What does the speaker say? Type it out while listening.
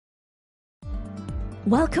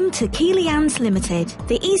Welcome to Keeley Anns Ltd,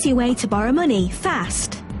 the easy way to borrow money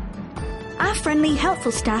fast. Our friendly,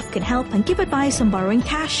 helpful staff can help and give advice on borrowing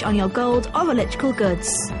cash on your gold or electrical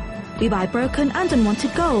goods. We buy broken and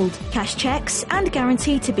unwanted gold, cash cheques and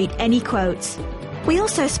guarantee to beat any quote. We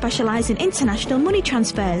also specialise in international money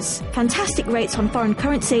transfers, fantastic rates on foreign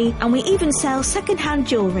currency, and we even sell second-hand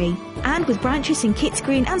jewellery. And with branches in Kitts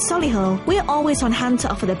Green and Solihull, we're always on hand to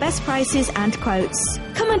offer the best prices and quotes.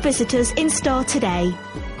 Come and visit us in store today.